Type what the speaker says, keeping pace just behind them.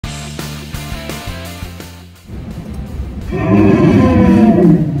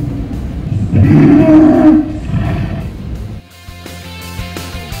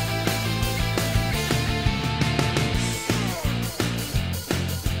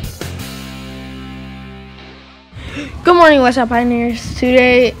Good morning, Westside Pioneers.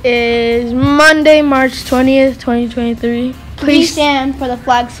 Today is Monday, March 20th, 2023. Please stand for the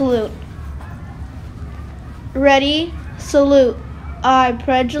flag salute. Ready, salute. I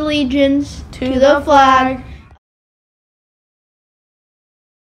pledge allegiance to the flag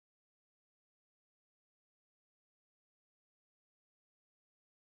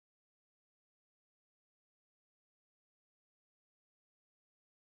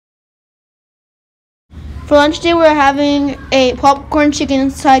For lunch today, we're having a popcorn chicken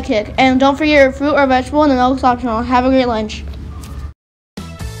sidekick. And don't forget your fruit or vegetable, and the milk's optional. Have a great lunch.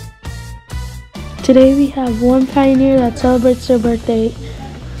 Today we have one Pioneer that celebrates their birthday.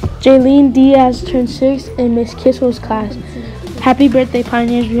 Jaylene Diaz turned 6 in Miss Kisswell's class. Happy birthday,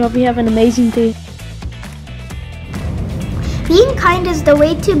 Pioneers. We hope you have an amazing day. Being kind is the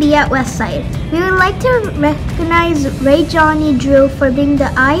way to be at Westside. We would like to recognize Ray Johnny Drew for being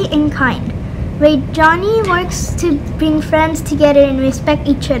the I in kind. Ray Johnny works to bring friends together and respect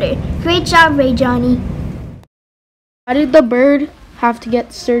each other. Great job, Ray Johnny. Why did the bird have to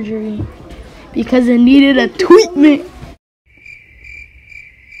get surgery? Because it needed a treatment.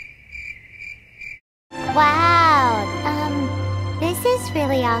 Wow, this is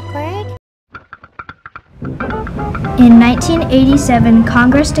really awkward. In 1987,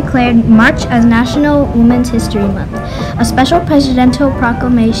 Congress declared March as National Women's History Month. A special presidential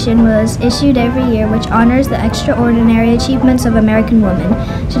proclamation was issued every year which honors the extraordinary achievements of American women.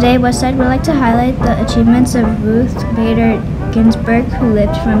 Today, Westside would like to highlight the achievements of Ruth Bader Ginsburg, who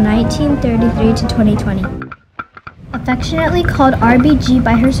lived from 1933 to 2020. Affectionately called RBG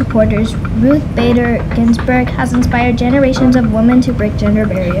by her supporters, Ruth Bader Ginsburg has inspired generations of women to break gender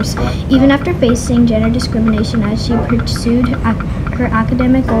barriers. Even after facing gender discrimination as she pursued her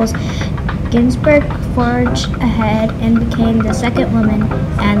academic goals, Ginsburg forged ahead and became the second woman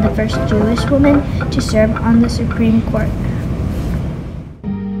and the first Jewish woman to serve on the Supreme Court.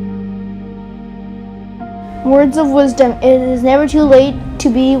 Words of wisdom. It is never too late to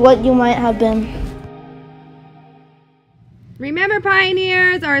be what you might have been. Remember,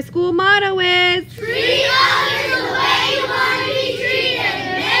 Pioneers, our school motto is Free